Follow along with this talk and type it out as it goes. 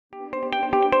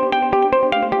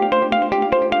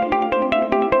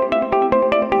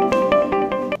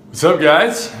What's up,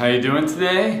 guys? How you doing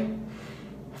today?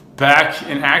 Back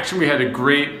in action. We had a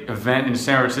great event in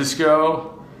San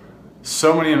Francisco.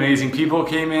 So many amazing people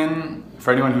came in.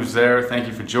 For anyone who's there, thank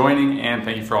you for joining and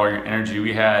thank you for all your energy.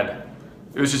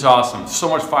 It was just awesome. So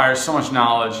much fire, so much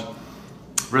knowledge.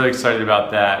 Really excited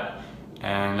about that.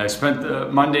 And I spent the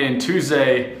Monday and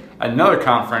Tuesday at another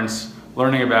conference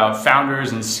learning about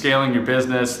founders and scaling your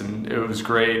business, and it was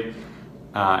great.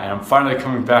 And I'm finally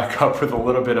coming back up with a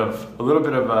little bit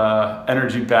of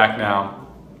energy back now.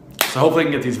 So hopefully I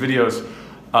can get these videos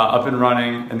up and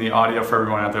running and the audio for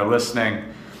everyone out there listening.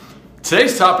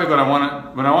 Today's topic, what I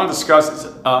want to discuss is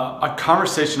a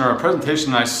conversation or a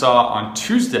presentation I saw on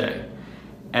Tuesday,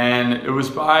 and it was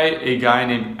by a guy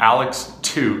named Alex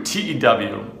Tew,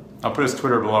 T-E-W. I'll put his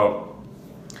Twitter below.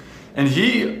 And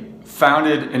he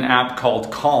founded an app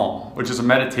called Calm, which is a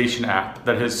meditation app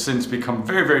that has since become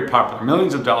very, very popular,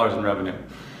 millions of dollars in revenue.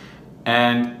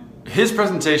 And his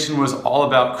presentation was all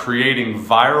about creating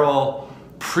viral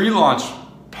pre-launch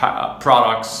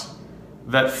products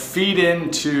that feed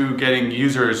into getting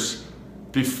users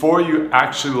before you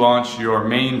actually launch your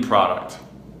main product.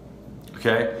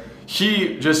 Okay?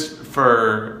 He, just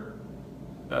for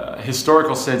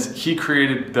historical sense, he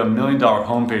created the $1 million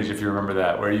homepage, if you remember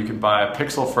that, where you can buy a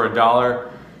pixel for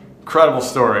 $1. Incredible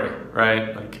story,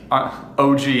 right? Like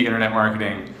OG internet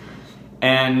marketing.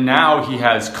 And now he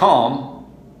has Calm,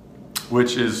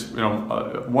 which is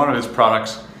one of his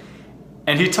products.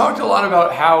 And he talked a lot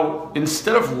about how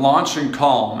instead of launching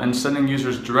Calm and sending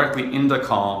users directly into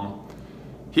Calm,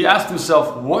 he asked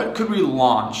himself, what could we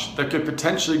launch that could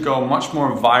potentially go much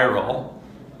more viral,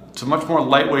 to much more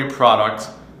lightweight product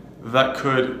that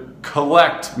could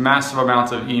collect massive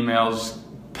amounts of emails,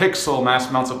 pixel massive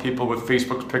amounts of people with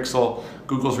Facebook's pixel,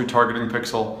 Google's retargeting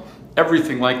pixel,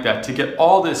 everything like that, to get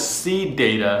all this seed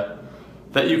data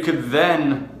that you could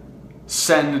then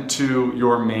send to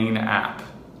your main app.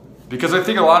 Because I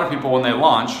think a lot of people, when they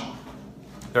launch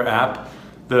their app,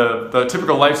 the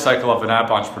typical life cycle of an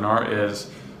app entrepreneur is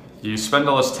you spend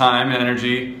all this time and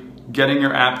energy getting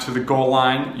your app to the goal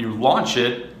line, you launch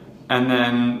it, and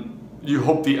then you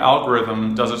hope the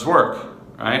algorithm does its work,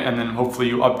 right? And then hopefully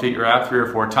you update your app 3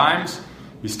 or 4 times,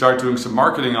 you start doing some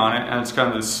marketing on it, and it's kind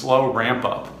of this slow ramp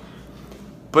up.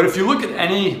 But if you look at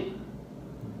any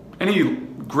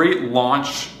great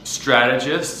launch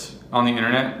strategist on the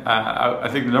internet, I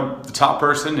think the top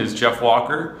person is Jeff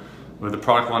Walker with the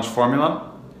Product Launch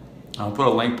Formula. I'll put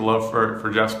a link below for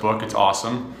Jeff's book, it's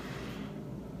awesome.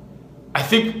 I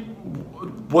think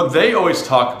what they always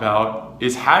talk about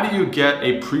is how do you get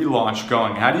a pre-launch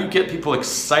going? How do you get people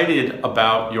excited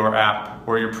about your app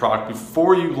or your product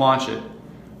before you launch it?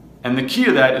 And the key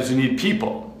to that is you need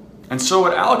people. And so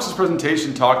what Alex's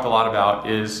presentation talked a lot about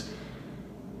is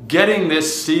getting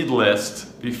this seed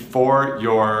list before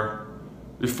your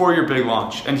big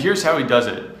launch. And here's how he does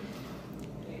it.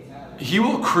 He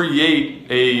will create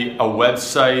a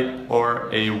website or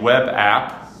a web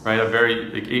app, right? A very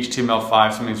like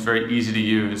HTML5, something that's very easy to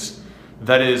use,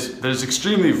 that is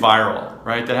extremely viral,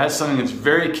 right? That has something that's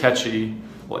very catchy.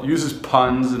 Well, it uses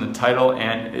puns in the title,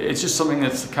 and it's just something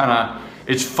that's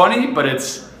it's funny, but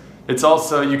it's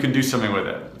also, you can do something with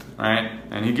it, right?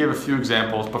 And he gave a few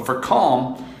examples, but for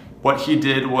Calm, what he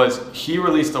did was he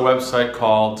released a website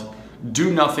called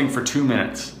Do Nothing for 2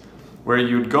 minutes, where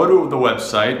you'd go to the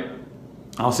website.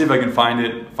 I'll see if I can find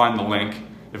the link,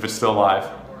 if it's still live.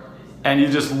 And you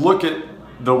just look at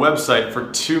the website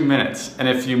for 2 minutes, and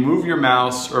if you move your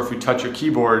mouse or if you touch your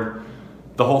keyboard,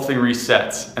 the whole thing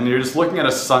resets, and you're just looking at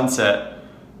a sunset.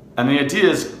 And the idea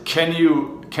is, can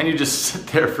you just sit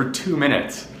there for 2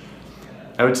 minutes?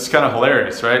 Which is kind of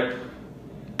hilarious, right?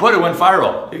 But it went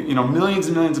viral. Millions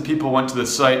and millions of people went to the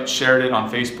site, shared it on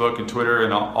Facebook and Twitter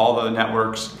and all the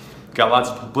networks, got lots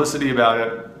of publicity about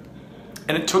it,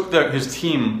 and it took his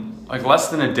team like less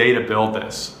than a day to build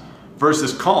this.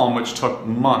 Versus Calm, which took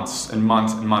months and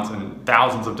months and months and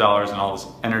thousands of dollars and all this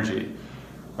energy,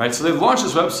 right? So they've launched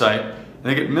this website, and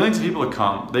they get millions of people to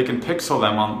come. They can pixel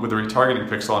them with a retargeting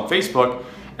pixel on Facebook,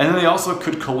 and then they also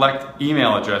could collect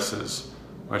email addresses,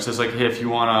 where it says like, hey, if you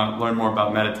want to learn more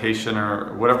about meditation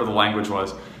or whatever the language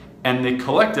was. And they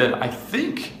collected, I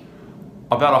think,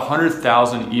 about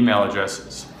 100,000 email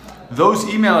addresses. Those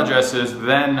email addresses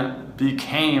then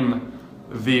became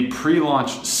the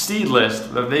pre-launch seed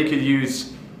list that they could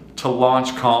use to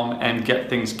launch Calm and get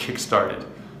things kick-started,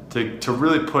 to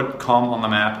really put Calm on the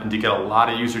map and to get a lot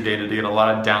of user data, to get a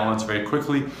lot of downloads very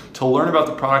quickly, to learn about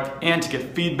the product and to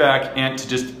get feedback, and to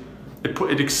just,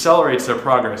 it accelerates their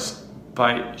progress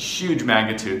by huge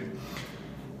magnitude.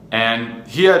 And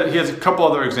he has a couple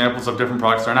other examples of different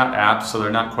products. They're not apps, so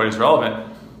they're not quite as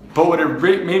relevant, But what it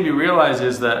made me realize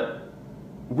is that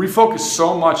we focus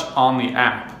so much on the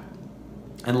app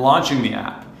and launching the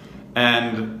app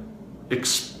and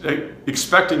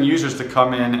expecting users to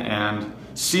come in and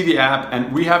see the app,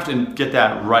 and we have to get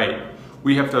that right.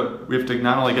 We have to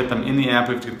not only get them in the app,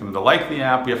 we have to get them to like the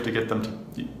app, we have to get them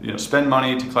to spend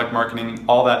money, to collect marketing,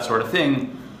 all that sort of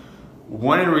thing.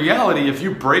 When in reality, if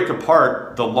you break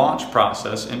apart the launch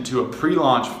process into a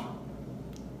pre-launch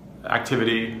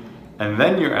activity and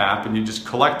then your app, and you just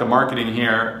collect the marketing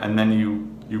here, and then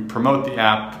you promote the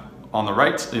app on the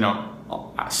right,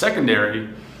 secondary,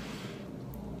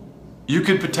 you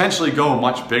could potentially go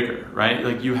much bigger, right?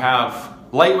 Like, you have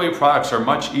lightweight products are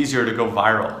much easier to go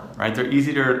viral, right? They're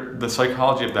easier. The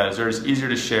psychology of that is they're easier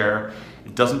to share.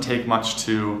 It doesn't take much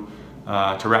to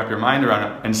wrap your mind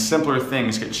around it, and simpler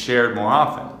things get shared more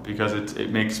often because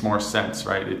it makes more sense,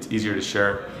 right? It's easier to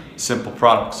share simple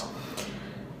products.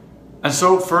 And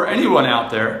so for anyone out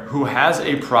there who has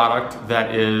a product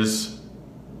that is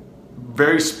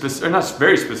very specific, or not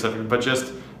very specific, but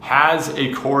just has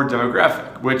a core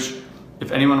demographic, which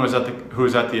if anyone who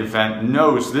was at the event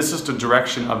knows, this is the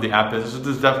direction of the app. This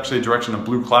is actually the direction of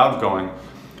Blue Cloud going,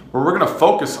 where we're going to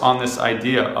focus on this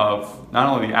idea of not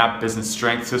only the app business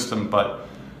strength system, but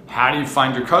how do you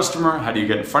find your customer? How do you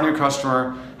get in front of your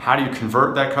customer? How do you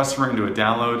convert that customer into a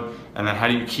download? And then how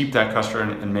do you keep that customer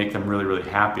and make them really, really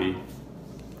happy?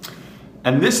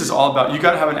 And this is all about, you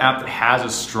got to have an app that has a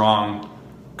strong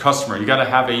customer. You got to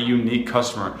have a unique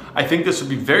customer. I think this would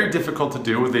be very difficult to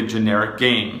do with a generic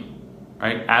game,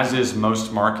 right? As is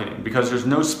most marketing, because there's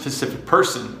no specific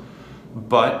person.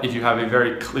 But if you have a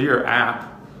very clear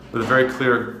app with a very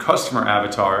clear customer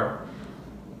avatar,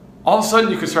 all of a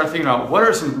sudden you can start thinking about what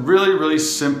are some really, really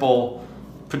simple,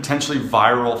 potentially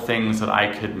viral things that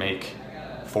I could make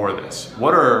for this.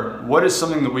 What is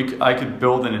something that I could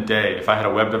build in a day if I had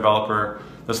a web developer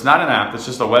that's not an app, that's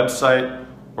just a website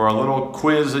or a little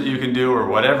quiz that you can do or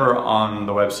whatever on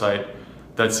the website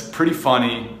that's pretty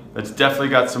funny, that's definitely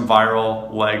got some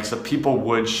viral legs that people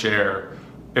would share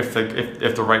if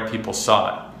the right people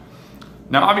saw it.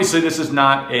 Now, obviously, this is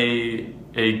not a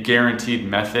guaranteed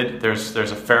method. There's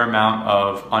a fair amount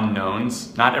of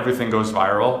unknowns. Not everything goes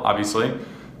viral, obviously.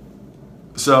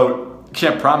 So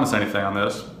can't promise anything on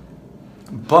this.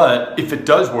 But if it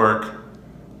does work,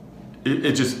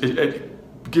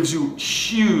 it gives you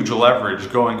huge leverage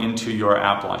going into your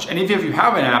app launch. And if you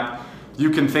have an app, you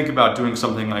can think about doing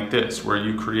something like this, where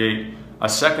you create a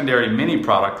secondary mini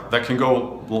product that can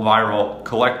go viral,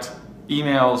 collect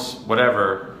emails,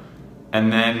 whatever,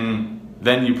 and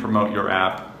then you promote your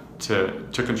app to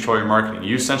control your marketing.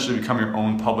 You essentially become your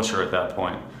own publisher at that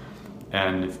point.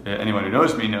 And if anyone who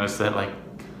knows me knows that, like,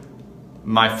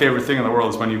 my favorite thing in the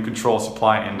world is when you control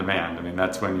supply and demand. I mean,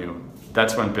 that's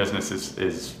when business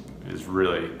is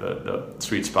really the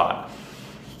sweet spot.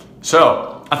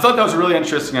 So I thought that was a really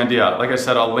interesting idea. Like I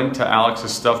said, I'll link to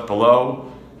Alex's stuff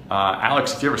below.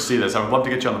 Alex, if you ever see this, I would love to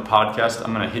get you on the podcast.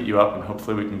 I'm going to hit you up and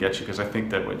hopefully we can get you, because I think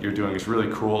that what you're doing is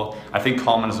really cool. I think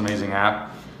Calmon is an amazing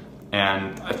app.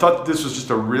 And I thought that this was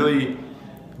just a really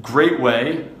great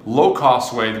way,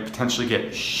 low-cost way to potentially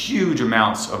get huge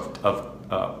amounts of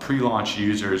pre-launch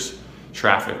users,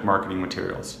 traffic, marketing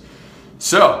materials.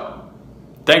 So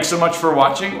thanks so much for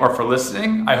watching or for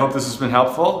listening. I hope this has been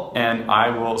helpful, and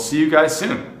I will see you guys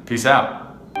soon. Peace out.